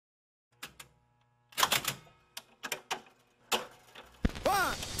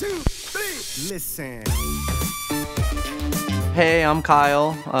Listen. Hey, I'm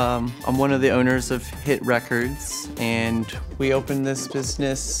Kyle. I'm one of the owners of Hit Records, and we opened this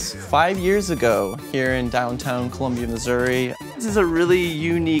business 5 years ago here in downtown Columbia, Missouri. This is a really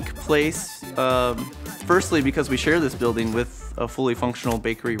unique place, firstly because we share this building with a fully functional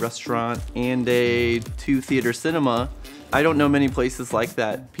bakery restaurant and a 2-theater cinema. I don't know many places like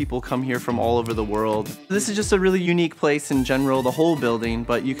that. People come here from all over the world. This is just a really unique place in general, the whole building,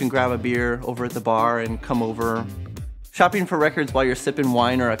 but you can grab a beer over at the bar and come over. Shopping for records while you're sipping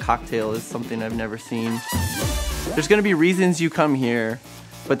wine or a cocktail is something I've never seen. There's gonna be reasons you come here,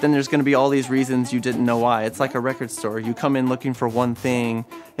 but then there's gonna be all these reasons you didn't know why. It's like a record store. You come in looking for one thing,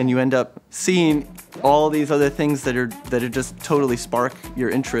 and you end up seeing all these other things that are just totally spark your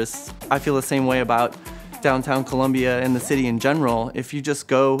interests. I feel the same way about downtown Columbia and the city in general. If you just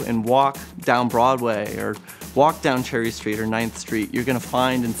go and walk down Broadway or walk down Cherry Street or 9th Street, you're gonna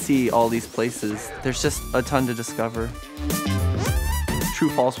find and see all these places. There's just a ton to discover.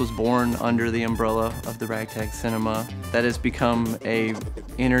 True False was born under the umbrella of the Ragtag Cinema that has become a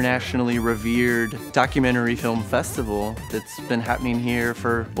internationally revered documentary film festival that's been happening here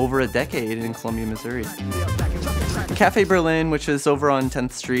for over a decade in Columbia, Missouri. Cafe Berlin, which is over on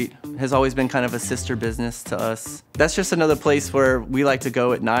 10th Street, has always been kind of a sister business to us. That's just another place where we like to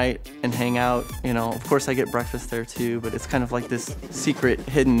go at night and hang out. You know, of course I get breakfast there too, but it's kind of like this secret,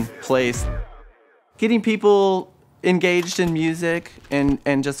 hidden place. Getting people engaged in music and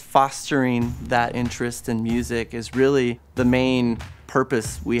just fostering that interest in music is really the main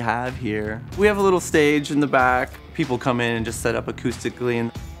purpose we have here. We have a little stage in the back. People come in and just set up acoustically,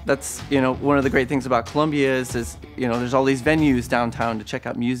 and that's, you know, one of the great things about Columbia is, you know, there's all these venues downtown to check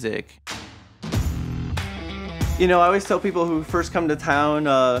out music. You know, I always tell people who first come to town,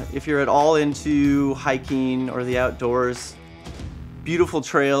 if you're at all into hiking or the outdoors, beautiful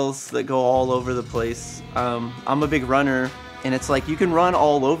trails that go all over the place. I'm a big runner, and it's like you can run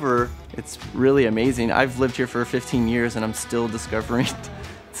all over. It's really amazing. I've lived here for 15 years and I'm still discovering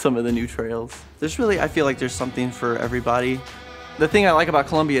some of the new trails. I feel like there's something for everybody. The thing I like about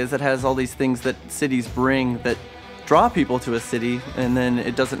Columbia is it has all these things that cities bring that draw people to a city, and then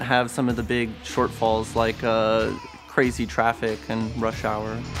it doesn't have some of the big shortfalls like crazy traffic and rush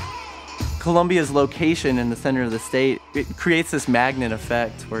hour. Columbia's location in the center of the state, it creates this magnet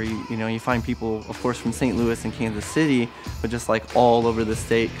effect where you find people, of course, from St. Louis and Kansas City, but just like all over the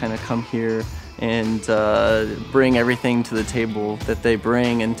state kind of come here and bring everything to the table that they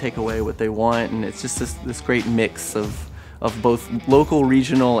bring and take away what they want. And it's just this great mix of both local,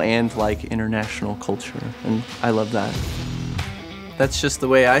 regional, and like international culture. And I love that. That's just the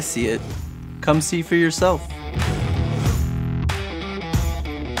way I see it. Come see for yourself.